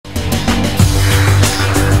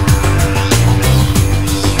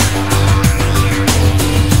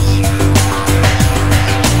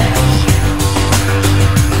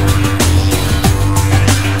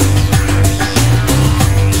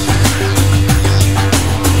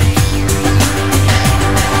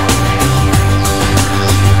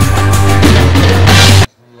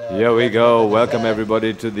go. Welcome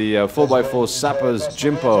everybody to the 4x4 Sappers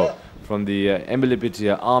Gympo from the Sri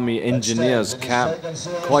Army Engineers camp.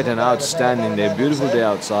 Quite an outstanding day, beautiful day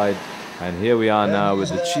outside. And here we are now with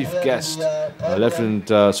the chief guest,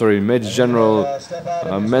 Major General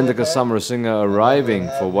Mendaka Samarasinga, arriving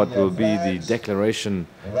for what will be the declaration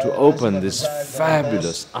to open this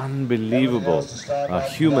fabulous, unbelievable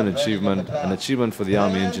human achievement, an achievement for the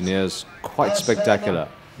Army Engineers, quite spectacular.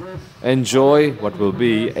 Enjoy what will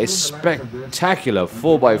be a spectacular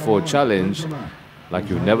 4x4 challenge like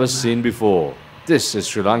you've never seen before. This is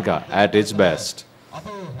Sri Lanka at its best.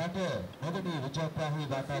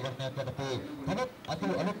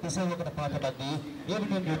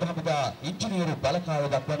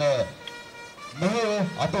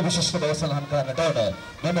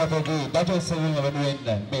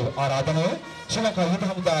 Sri Lanka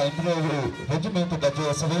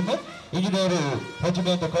Engineering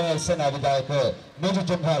Regiment Colonel Sena Vidayaka Major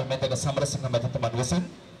General Mendaka Samarasinga Matataman Wisin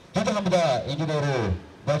Yuddha Hamada Engineer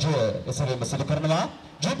Baje Esavima Sidu Karnava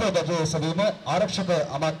Gympo Baje Esavima Arakshaka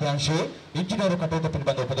Amatyanshe Engineer Katota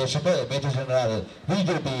Pinbanda Upadeshaka Major General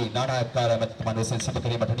VJP Nanayakara Matataman Wisin Sidu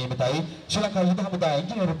Karimata Nimitai Sri Lanka Yuddha Hamada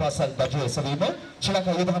Engineer Pasal Baje Esavima Sri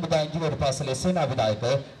Lanka Yuddha Hamada Engineer Pasal Sena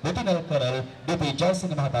Vidayaka Lieutenant Colonel DP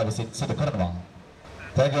Jaisingh Mahata Wisin Sidu Karnava.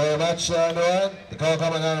 Thank you very much, everyone. The Corps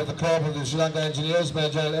Commandant of the Corps of the Sri Lanka Engineers,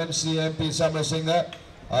 Major MC Samarasinga,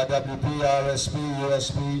 RWP, RSP,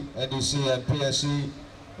 USP, NDC, and PSC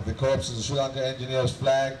of the Corps of the Sri Lanka Engineers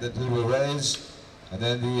flag that he will raise. And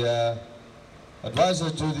then the advisor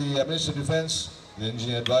to the Minister of Defense, the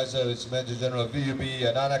engineer advisor, is Major General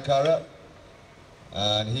VUB Nanakara.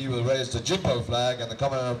 And he will raise the Gympo flag, and the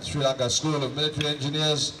Commandant of the Sri Lanka School of Military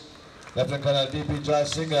Engineers, Lieutenant Colonel DP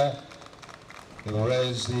Jaisingh, he will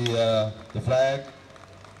raise the flag,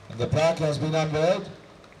 and the plaque has been unveiled.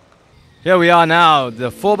 Here we are now, the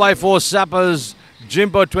 4x4 Sappers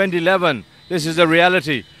Gympo 2011. This is the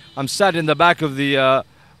reality. I'm sat in the back of the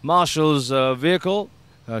Marshal's vehicle.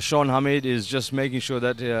 Sean Hamid is just making sure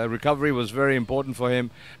that recovery was very important for him,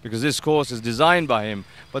 because this course is designed by him.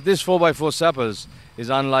 But this 4x4 Sappers is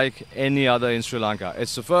unlike any other in Sri Lanka.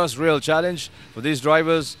 It's the first real challenge for these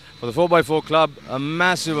drivers, for the 4x4 club, a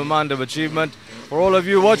massive amount of achievement. For all of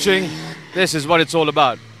you watching, this is what it's all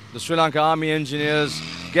about. The Sri Lanka Army Engineers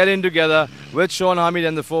getting together with Sean Hamid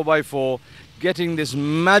and the 4x4, getting this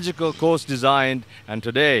magical course designed, and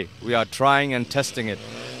today we are trying and testing it.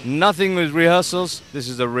 Nothing with rehearsals, this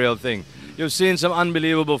is the real thing. You've seen some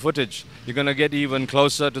unbelievable footage. You're going to get even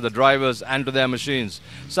closer to the drivers and to their machines.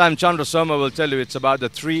 Sam Chandrasoma will tell you it's about the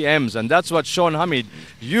 3 M's, and that's what Sean Hamid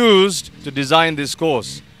used to design this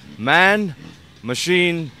course. Man,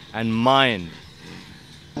 machine, and mind.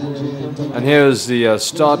 And here's the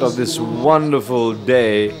start of this wonderful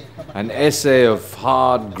day, an essay of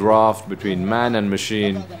hard graft between man and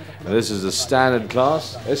machine. And this is the standard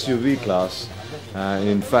class, SUV class.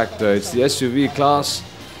 In fact, it's the SUV class,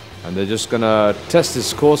 and they're just gonna test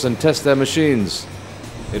this course and test their machines.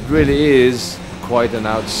 It really is quite an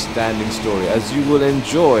outstanding story, as you will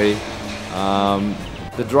enjoy.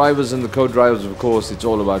 The drivers and the co-drivers, of course, it's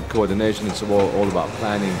all about coordination, it's all about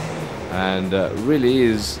planning, and really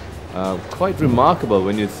is quite remarkable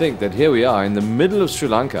when you think that here we are in the middle of Sri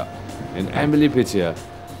Lanka, in Ambilipitia.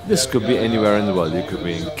 This could be anywhere in the world. You could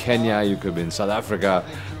be in Kenya, you could be in South Africa,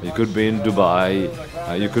 you could be in Dubai,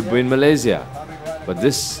 you could be in Malaysia. But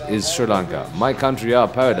this is Sri Lanka, my country, our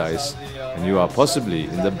paradise, and you are possibly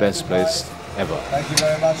in the best place ever. Thank you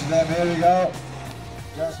very much, Deb. Here we go.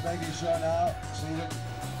 Just making sure now.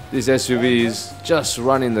 These SUVs just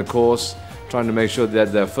running the course, trying to make sure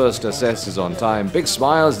that their first assess is on time. Big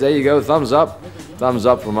smiles, there you go, thumbs up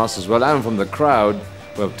from us as well, and from the crowd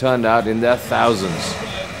who have turned out in their thousands.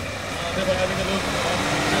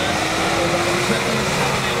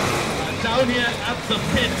 Down here at the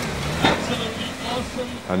pit, absolutely awesome.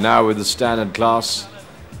 And now with the standard class,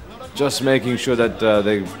 just making sure that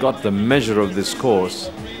they've got the measure of this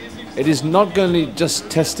course. It is not only just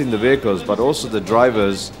testing the vehicles, but also the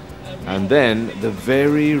drivers, and then the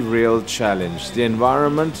very real challenge, the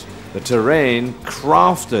environment, the terrain,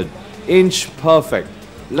 crafted, inch perfect.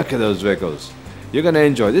 Look at those vehicles. You're going to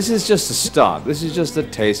enjoy. This is just a start. This is just a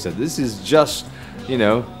taster. This is just, you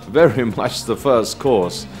know, very much the first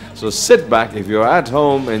course. So sit back. If you're at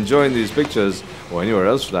home enjoying these pictures, or anywhere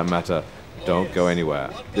else for that matter, don't go anywhere.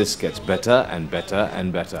 This gets better and better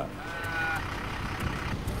and better.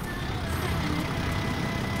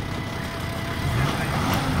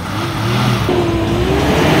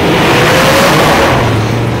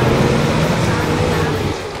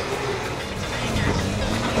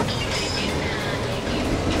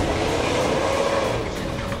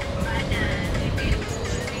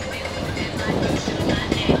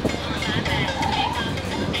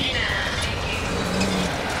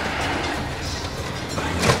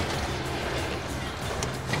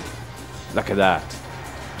 Look at that.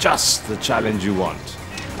 Just the challenge you want.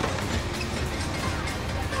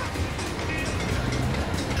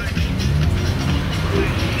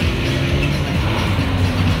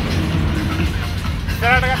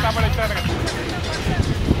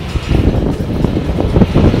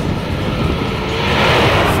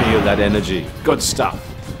 Feel that energy. Good stuff.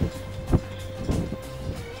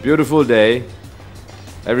 Beautiful day.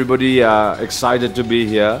 Everybody excited to be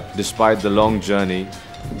here despite the long journey.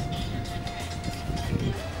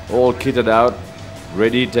 All kitted out,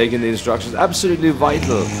 ready, taking the instructions. Absolutely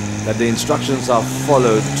vital that the instructions are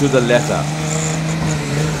followed to the letter.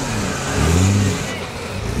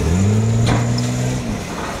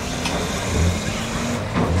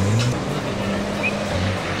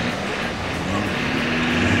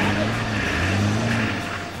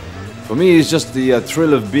 For me, it's just the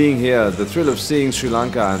thrill of being here, the thrill of seeing Sri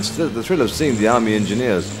Lanka, and still the thrill of seeing the Army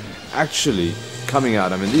engineers actually coming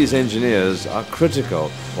out. I mean, these engineers are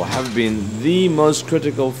critical, or have been the most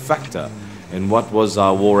critical factor in what was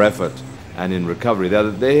our war effort and in recovery.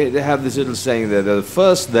 They have this little saying that they're the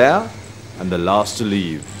first there and the last to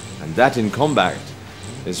leave. And that in combat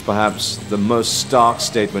is perhaps the most stark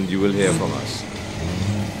statement you will hear from us.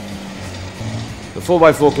 The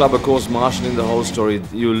 4x4 Club, of course, marshalling the whole story.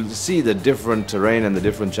 You'll see the different terrain and the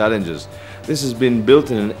different challenges. This has been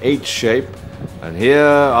built in an H shape, and here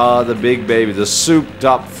are the big baby, the souped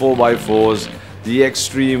up 4x4s, the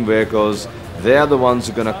extreme vehicles. They're the ones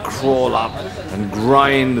who are going to crawl up and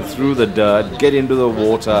grind through the dirt, get into the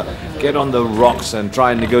water, get on the rocks and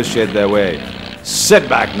try and negotiate their way. Sit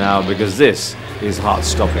back now, because this is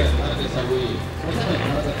heart-stopping.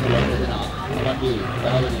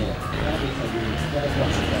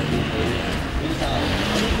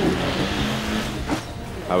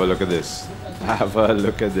 Have a look at this. Have a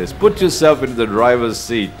look at this. Put yourself into the driver's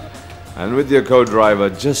seat and with your co-driver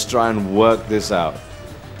just try and work this out.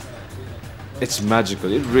 It's magical.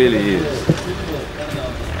 It really is.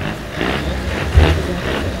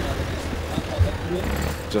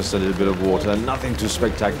 Just a little bit of water, nothing too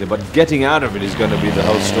spectacular, but getting out of it is going to be the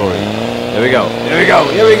whole story. Here we go. Here we go.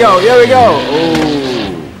 Here we go. Here we go.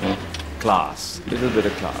 Oh, class. A little bit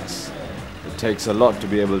of class. It takes a lot to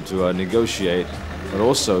be able to negotiate, but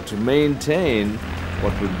also to maintain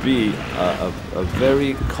what would be a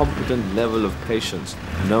very competent level of patience,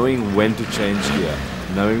 knowing when to change gear,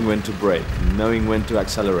 knowing when to brake, knowing when to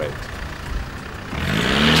accelerate.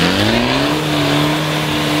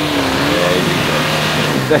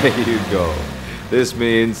 There you go. This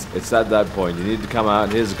means it's at that point. You need to come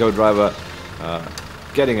out. Here's the co-driver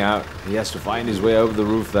getting out. He has to find his way over the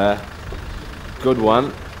roof there. Good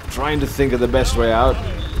one. Trying to think of the best way out.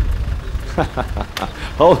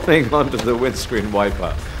 Holding onto the windscreen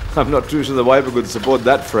wiper. I'm not too sure the wiper could support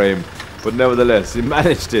that frame, but nevertheless, he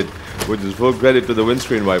managed it, which is full credit to the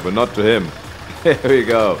windscreen wiper, not to him. Here we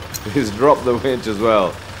go. He's dropped the winch as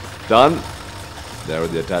well. Done. There are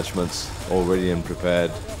the attachments, all ready and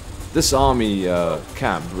prepared. This army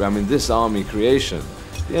camp, I mean this army creation,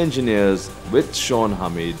 the engineers with Sean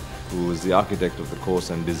Hamid, who was the architect of the course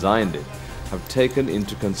and designed it, have taken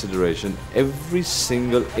into consideration every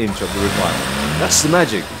single inch of the requirement. That's the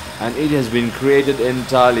magic, and it has been created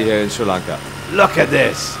entirely here in Sri Lanka. Look at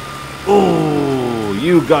this! Ooh,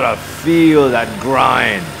 you gotta feel that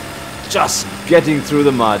grind. Just getting through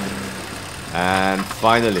the mud. And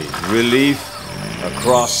finally, relief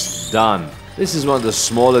across, done. This is one of the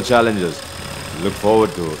smaller challenges. Look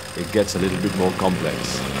forward to it. It gets a little bit more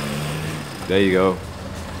complex. There you go.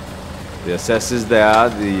 The assessors there,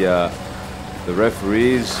 the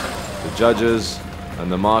referees, the judges,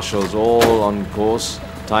 and the marshals all on course.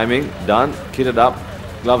 Timing, done, kitted up,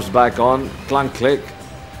 gloves back on, clunk click.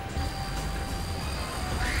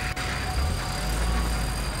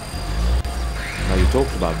 Now you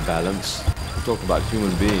talked about balance, you talked about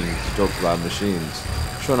human beings, you talked about machines.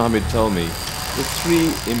 Sean Hamid told me the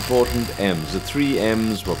three important M's, the three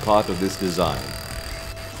M's were part of this design.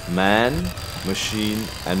 Man, machine,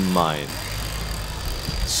 and mind.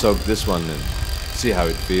 Soak this one in. See how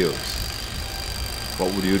it feels.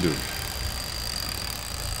 What would you do?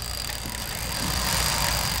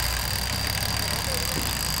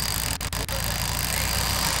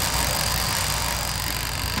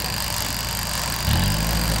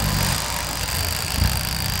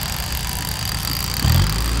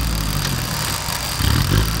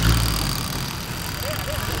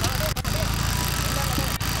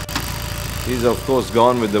 He's of course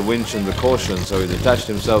gone with the winch and the caution, so he's attached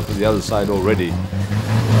himself to the other side already.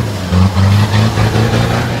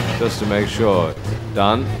 Just to make sure.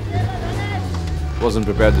 Done. Wasn't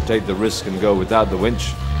prepared to take the risk and go without the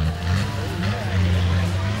winch.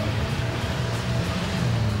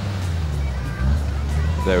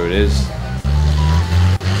 There it is.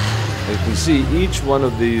 You can see each one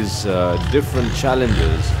of these different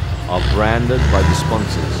challenges are branded by the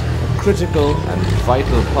sponsors. A critical and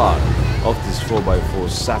vital part of this 4x4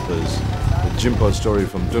 Sappers, the Gympo story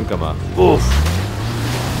from Tunkama. Oof!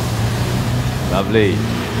 Lovely.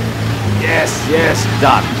 Yes, yes,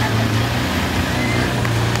 done.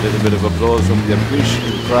 A little bit of applause from the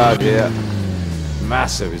appreciative crowd here.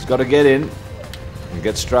 Massive. He's got to get in and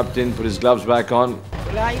get strapped in, put his gloves back on.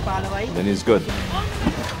 Then he's good.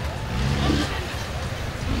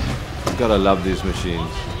 You've got to love these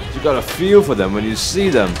machines. You've got to feel for them when you see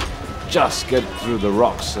them just get through the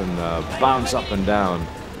rocks and bounce up and down.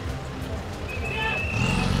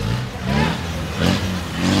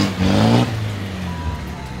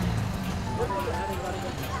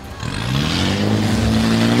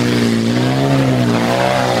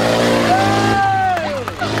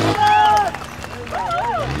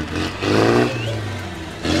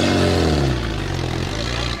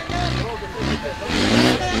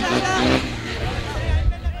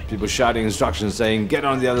 People shouting instructions saying, get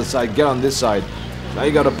on the other side, get on this side. Now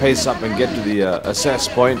you got to pace up and get to the assess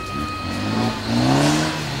point.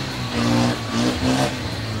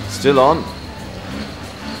 Still on.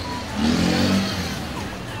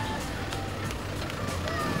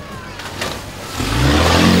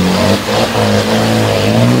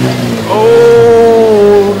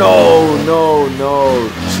 Oh, no, no, no.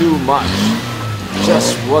 Too much.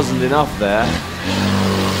 Just wasn't enough there.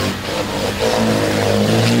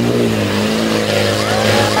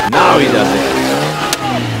 Now he does it.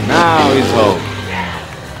 Now he's home.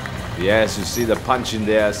 Yes, you see the punch in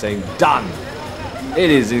there saying done. It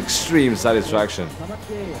is extreme satisfaction.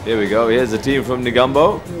 Here we go. Here's the team from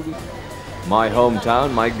Negombo. My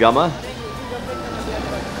hometown, my Gama.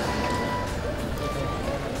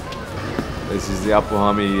 This is the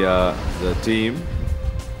Apuhami, the team.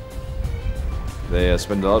 They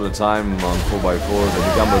spend a lot of time on 4x4. The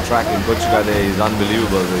Negombo track in Kochukade is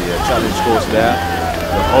unbelievable. The challenge course there.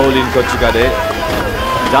 The hole in Kochukade.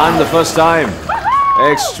 Done the first time.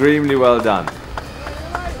 Extremely well done.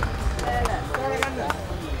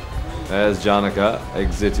 There's Janaka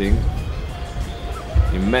exiting.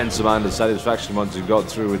 Immense amount of satisfaction once you got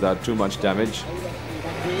through without too much damage.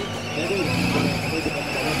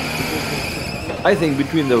 I think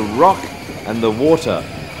between the rock and the water,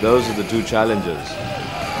 those are the two challenges.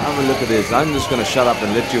 Have a look at this. I'm just going to shut up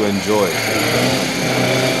and let you enjoy.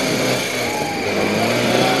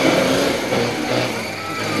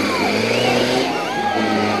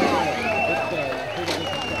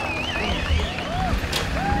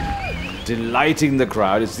 Delighting the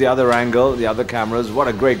crowd. It's the other angle, the other cameras. What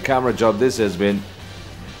a great camera job this has been.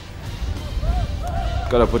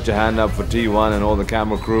 Got to put your hand up for T1 and all the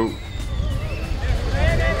camera crew.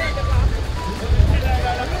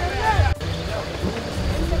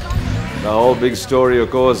 The whole big story, of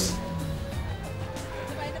course.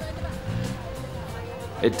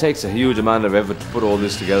 It takes a huge amount of effort to put all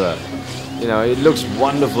this together. You know, it looks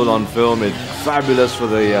wonderful on film. It's fabulous for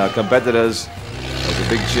the competitors. As the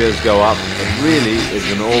big cheers go up. It really is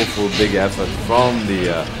an awful big effort from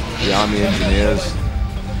the Army Engineers.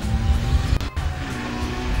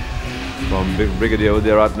 From Brigadier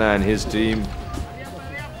Udayaratna and his team.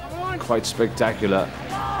 Quite spectacular.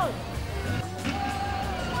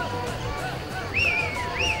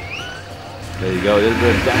 There you go, a little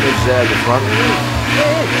bit of damage there at the front.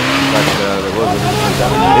 But there was a little bit of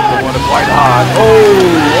damage. Hit the water quite hard. Oh!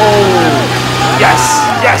 Yes!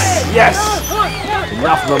 Yes! Yes!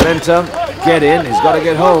 Enough momentum. Get in. He's got to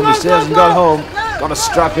get home. He still hasn't got home. Got to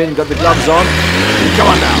strap in. Got the gloves on. Come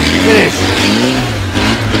on now. Finish.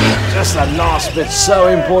 Just that last bit. So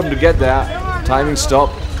important to get there. Timing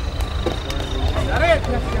stop.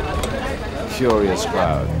 Curious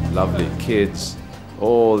crowd. Lovely kids.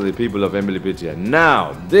 All the people of Emilipitia.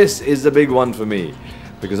 Now, this is the big one for me.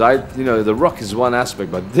 Because the rock is one aspect,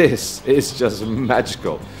 but this is just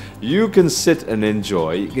magical. You can sit and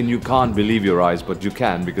enjoy, and you can't believe your eyes, but you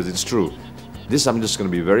can because it's true. This, I'm just going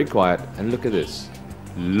to be very quiet, and look at this.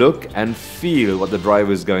 Look and feel what the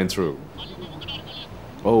driver is going through.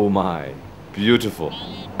 Oh my, beautiful.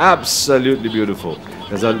 Absolutely beautiful.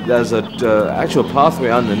 There's a actual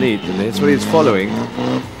pathway underneath, and that's what he's following.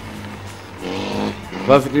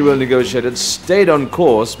 Perfectly well negotiated, stayed on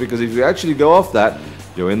course, because if you actually go off that,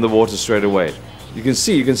 you're in the water straight away. You can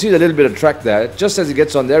see the little bit of track there. Just as he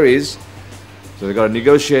gets on, there he is. So they've got to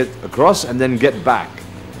negotiate across and then get back.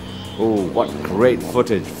 Oh, what great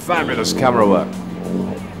footage. Fabulous camera work.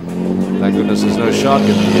 Thank goodness there's no shark in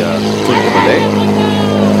the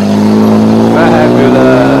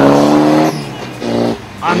Fabulous.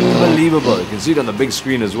 Unbelievable. unbelievable. You can see it on the big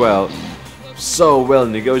screen as well. So well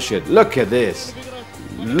negotiated. Look at this.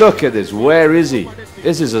 Look at this. Where is he?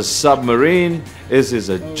 This is a submarine. This is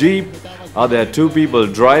a jeep. Are there two people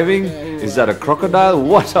driving? Is that a crocodile?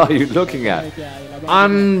 What are you looking at?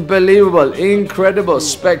 Unbelievable, incredible,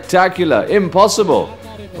 spectacular, impossible.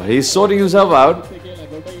 But he's sorting himself out.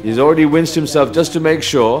 He's already winced himself just to make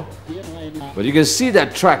sure. But you can see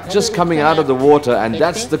that track just coming out of the water, and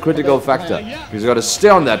that's the critical factor. He's got to stay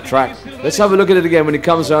on that track. Let's have a look at it again when he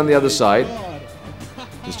comes around the other side.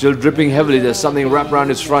 He's still dripping heavily. There's something wrapped around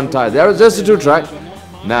his front tire. There's the two track.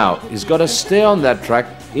 Now, he's got to stay on that track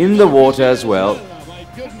in the water as well.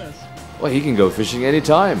 Well, he can go fishing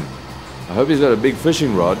anytime. I hope he's got a big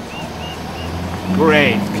fishing rod.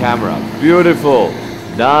 Great camera. Beautiful.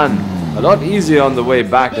 Done. A lot easier on the way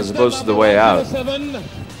back as opposed to the way out.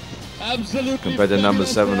 Compared to number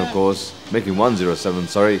 7, of course. Making 107,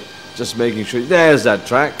 sorry. Just making sure. There's that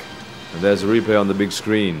track. And there's a replay on the big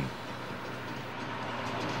screen.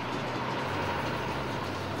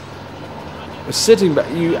 Sitting back,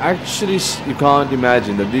 you can't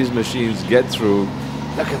imagine that these machines get through.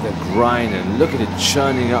 Look at the grind and look at it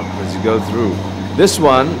churning up as you go through. This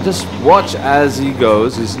one, just watch as he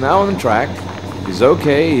goes. He's now on the track. He's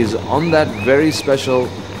okay. He's on that very special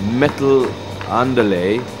metal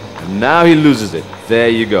underlay. And now he loses it. There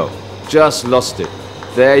you go. Just lost it.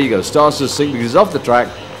 There you go. Starts to sink because he's off the track.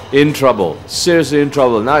 In trouble. Seriously in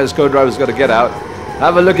trouble. Now his co-driver's got to get out.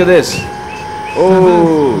 Have a look at this.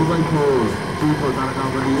 Oh!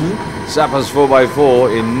 Sappers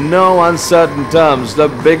 4x4 in no uncertain terms, the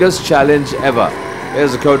biggest challenge ever.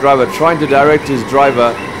 Here's the co-driver trying to direct his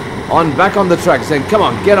driver back on the track, saying, come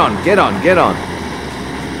on, get on, get on, get on.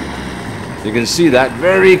 You can see that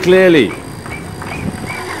very clearly.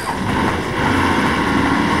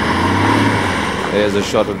 There's a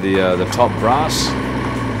shot of the top brass.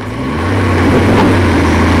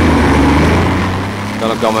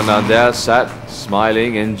 Colonel Commandant there, sat,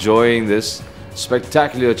 smiling, enjoying this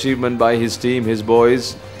spectacular achievement by his team, his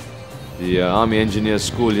boys. The Army Engineer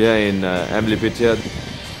School here in Amblipitia.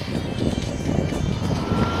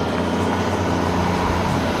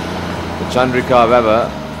 The Chandrika Weber,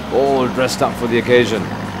 all dressed up for the occasion.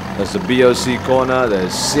 There's the BOC corner,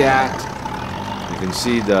 there's SEAT. You can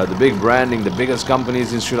see the big branding, the biggest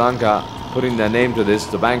companies in Sri Lanka putting their name to this,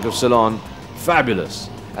 the Bank of Ceylon. Fabulous.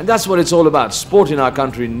 And that's what it's all about. Sport in our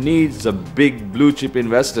country needs the big blue chip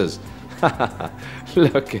investors.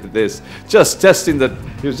 Look at this. He was just testing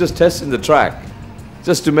the track.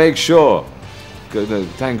 Just to make sure.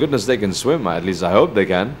 Thank goodness they can swim, at least I hope they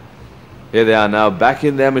can. Here they are now back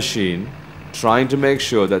in their machine, trying to make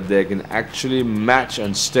sure that they can actually match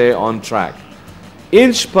and stay on track.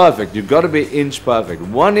 Inch perfect. You've got to be inch perfect.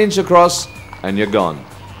 1 inch across and you're gone.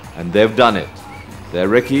 And they've done it. Their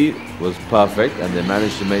recce was perfect and they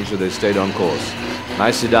managed to make sure they stayed on course.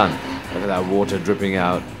 Nicely done. Look at that water dripping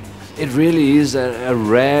out. It really is a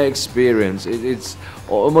rare experience. It's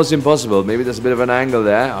almost impossible. Maybe there's a bit of an angle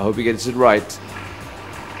there. I hope he gets it right.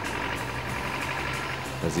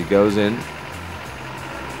 As he goes in.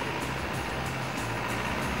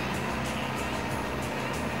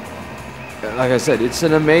 Like I said, it's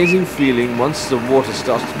an amazing feeling once the water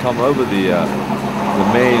starts to come over the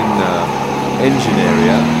main engine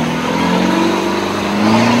area.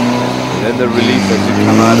 And then the relief as you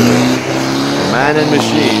come out of it. Man and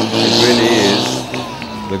machine, it really is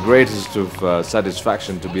the greatest of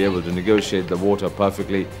satisfaction to be able to negotiate the water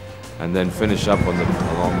perfectly and then finish up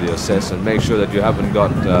along the assess and make sure that you haven't got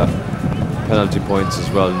penalty points as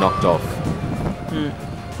well knocked off.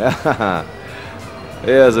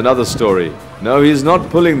 Here's another story. No, he's not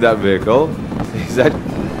pulling that vehicle.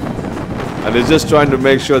 And he's just trying to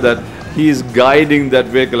make sure that he's guiding that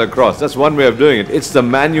vehicle across. That's one way of doing it. It's the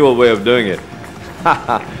manual way of doing it.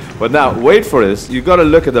 But now, wait for this. You've got to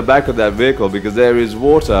look at the back of that vehicle because there is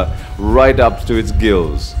water right up to its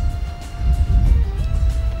gills.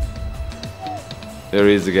 There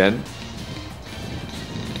he is again.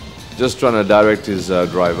 Just trying to direct his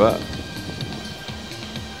driver.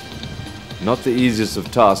 Not the easiest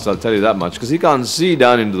of tasks, I'll tell you that much, because he can't see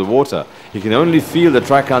down into the water. He can only feel the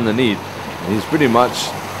track underneath. And he's pretty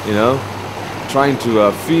much, you know, trying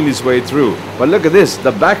to feel his way through. But look at this.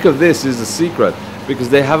 The back of this is the secret. Because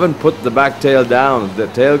they haven't put the back tail down, the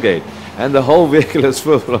tailgate, and the whole vehicle is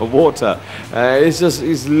full of water.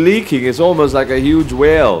 It's leaking. It's almost like a huge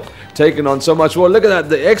whale taking on so much water. Look at that.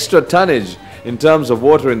 The extra tonnage in terms of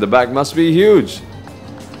water in the back must be huge.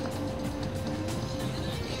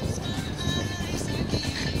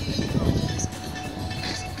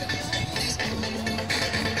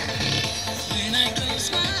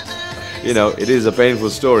 you know, it is a painful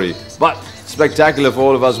story. But spectacular for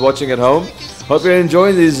all of us watching at home. Hope you're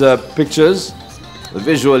enjoying these pictures. The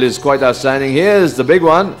visual is quite outstanding. Here's the big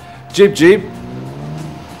one, Jeep.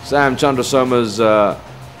 Sam Chandrasoma's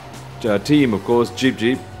team, of course,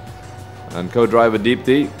 Jeep. And co-driver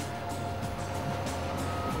Deepthi.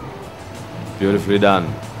 Beautifully done.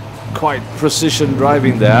 Quite precision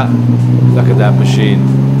driving there. Look at that machine.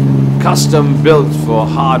 Custom built for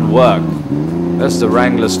hard work. That's the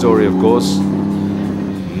Wrangler story, of course.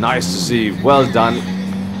 Nice to see. Well done.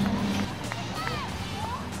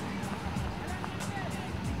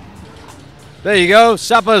 There you go.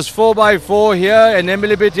 Sappers 4x4 here in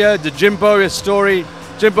Emilipitiya. The Gympo story.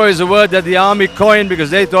 Gympo is a word that the army coined because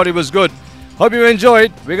they thought it was good. Hope you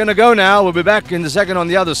enjoyed. We're going to go now. We'll be back in the second on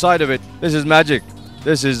the other side of it. This is magic.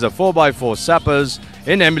 This is the 4x4 Sappers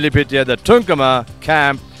in Emilipitiya, the Tunkama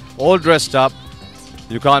camp, all dressed up.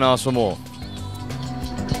 You can't ask for more.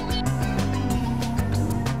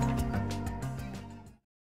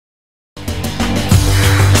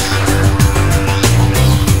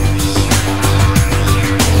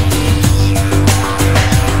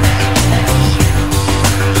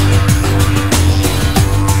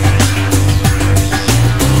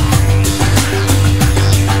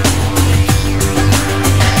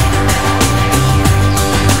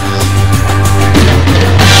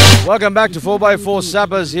 Welcome back to 4x4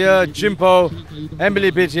 Sappers here, Gympo,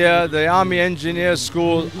 Emilipitiya, the Army Engineer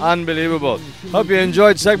School. Unbelievable. Hope you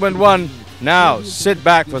enjoyed segment 1. Now, sit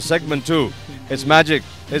back for segment 2. It's magic.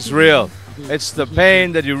 It's real. It's the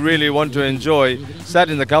pain that you really want to enjoy, sat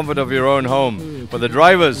in the comfort of your own home. For the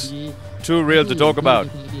drivers, too real to talk about.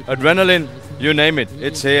 Adrenaline, you name it,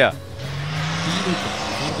 it's here.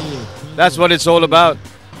 That's what it's all about.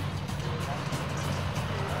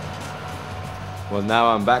 Well, now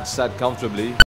I'm back sat comfortably.